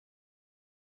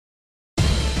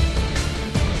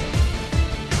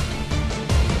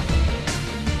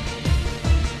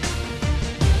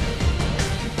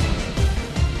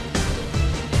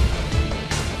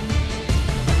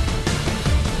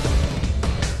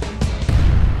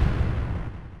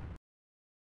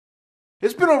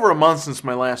It's been over a month since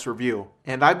my last review,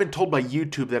 and I've been told by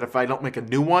YouTube that if I don't make a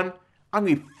new one, I'm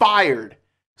going to be fired.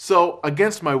 So,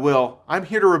 against my will, I'm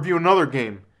here to review another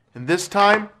game, and this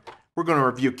time, we're going to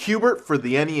review q-bert for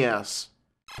the NES.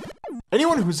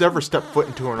 Anyone who's ever stepped foot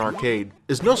into an arcade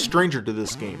is no stranger to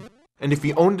this game, and if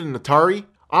you owned an Atari,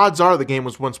 odds are the game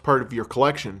was once part of your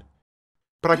collection.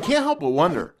 But I can't help but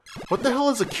wonder, what the hell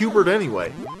is a q-bert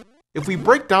anyway? If we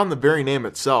break down the very name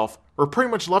itself, we're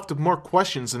pretty much left with more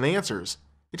questions than answers.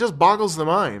 It just boggles the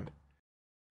mind.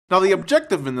 Now the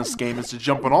objective in this game is to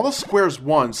jump on all the squares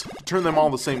once to turn them all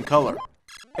the same color.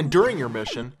 And during your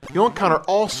mission, you'll encounter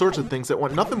all sorts of things that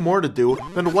want nothing more to do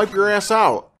than to wipe your ass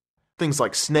out. Things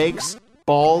like snakes,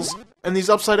 balls, and these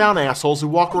upside down assholes who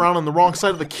walk around on the wrong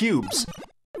side of the cubes.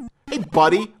 Hey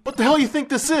buddy, what the hell you think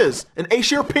this is? An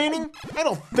A-share painting? I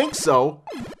don't think so.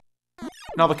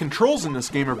 Now the controls in this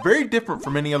game are very different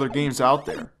from any other games out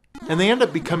there, and they end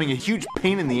up becoming a huge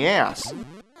pain in the ass.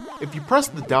 If you press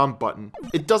the down button,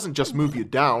 it doesn't just move you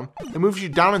down, it moves you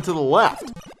down and to the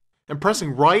left. And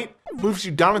pressing right moves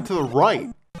you down and to the right.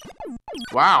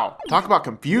 Wow, talk about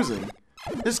confusing.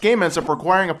 This game ends up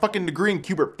requiring a fucking degree in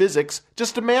q-bert physics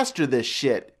just to master this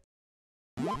shit.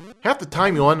 Half the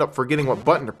time you'll end up forgetting what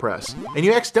button to press, and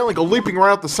you accidentally go leaping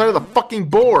right out the side of the fucking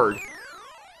board.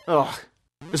 Ugh.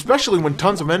 Especially when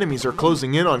tons of enemies are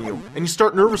closing in on you, and you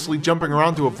start nervously jumping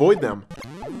around to avoid them.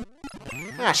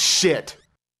 Ah, shit!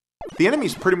 The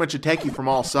enemies pretty much attack you from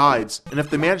all sides, and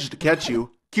if they manage to catch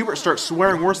you, q-bert starts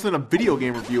swearing worse than a video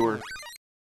game reviewer.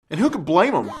 And who could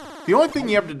blame him? The only thing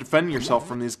you have to defend yourself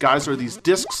from these guys are these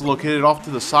discs located off to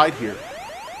the side here.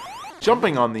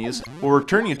 Jumping on these will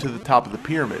return you to the top of the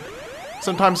pyramid.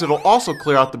 Sometimes it'll also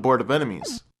clear out the board of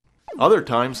enemies. Other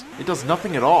times, it does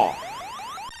nothing at all.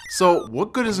 So,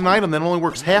 what good is an item that only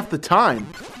works half the time?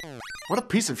 What a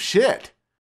piece of shit!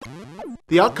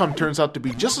 The outcome turns out to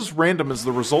be just as random as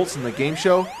the results in the game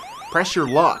show. Press your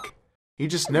luck. You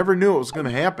just never knew it was going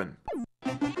to happen.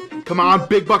 Come on,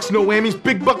 big bucks, no whammies,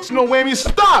 big bucks, no whammies,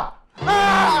 stop!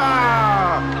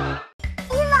 Ah!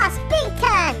 You lost big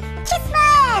time! Kiss my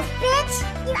ass, bitch!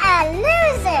 You are a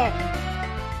loser!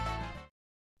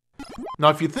 Now,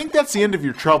 if you think that's the end of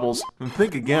your troubles, then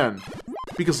think again.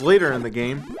 Because later in the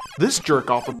game, this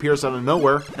jerk-off appears out of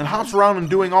nowhere and hops around and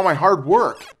doing all my hard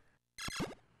work.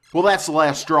 Well, that's the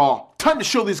last straw. Time to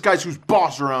show these guys who's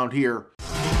boss around here.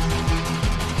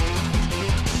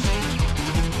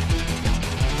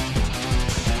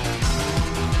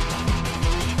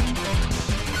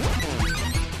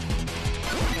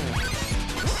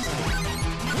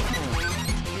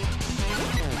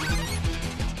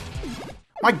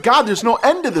 My god, there's no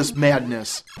end to this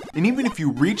madness! And even if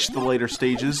you reach the later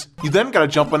stages, you then gotta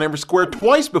jump on every square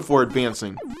twice before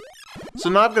advancing. So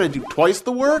now I've gotta do twice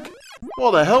the work?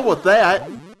 Well, the hell with that!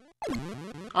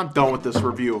 I'm done with this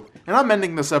review, and I'm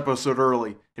ending this episode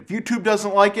early. If YouTube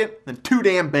doesn't like it, then too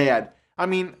damn bad. I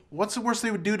mean, what's the worst they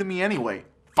would do to me anyway?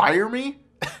 Fire me?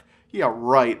 Yeah,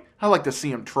 right. I'd like to see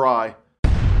them try.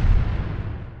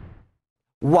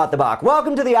 What the Bach?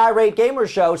 Welcome to the Irate Gamer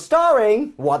Show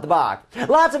starring What the Bach.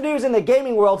 Lots of news in the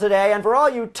gaming world today, and for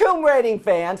all you Tomb Raiding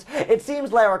fans, it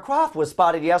seems Lara Croft was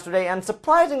spotted yesterday and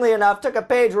surprisingly enough took a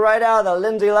page right out of the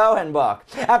Lindsay Lohan book.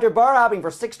 After bar hopping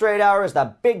for 6 straight hours,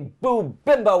 the big boob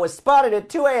bimbo was spotted at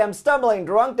 2 a.m. stumbling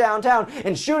drunk downtown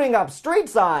and shooting up street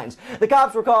signs. The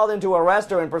cops were called in to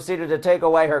arrest her and proceeded to take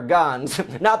away her guns.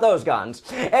 Not those guns.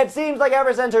 It seems like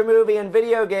ever since her movie and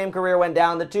video game career went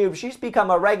down the tube, she's become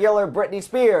a regular Britney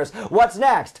Spears. What's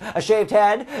next? A shaved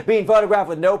head? Being photographed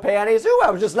with no panties? Ooh,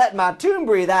 I was just letting my tomb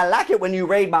breathe. I like it when you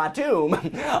raid my tomb.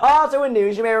 Also in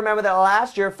news, you may remember that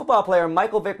last year, football player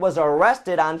Michael Vick was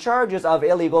arrested on charges of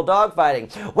illegal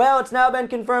dogfighting. Well, it's now been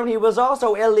confirmed he was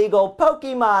also illegal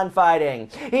Pokemon fighting.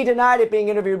 He denied it being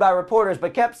interviewed by reporters,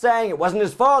 but kept saying it wasn't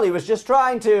his fault. He was just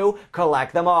trying to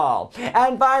collect them all.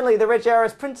 And finally, the rich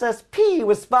heiress Princess P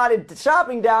was spotted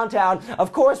shopping downtown,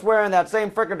 of course wearing that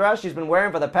same frickin' dress she's been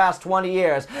wearing for the past 20 years.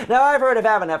 Now, I've heard of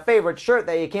having a favorite shirt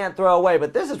that you can't throw away,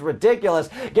 but this is ridiculous.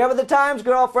 Get with the times,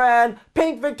 girlfriend.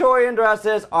 Pink Victorian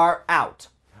dresses are out.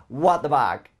 What the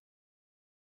Bach?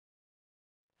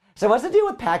 So what's the deal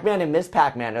with Pac-Man and Miss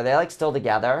Pac-Man? Are they, like, still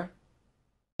together?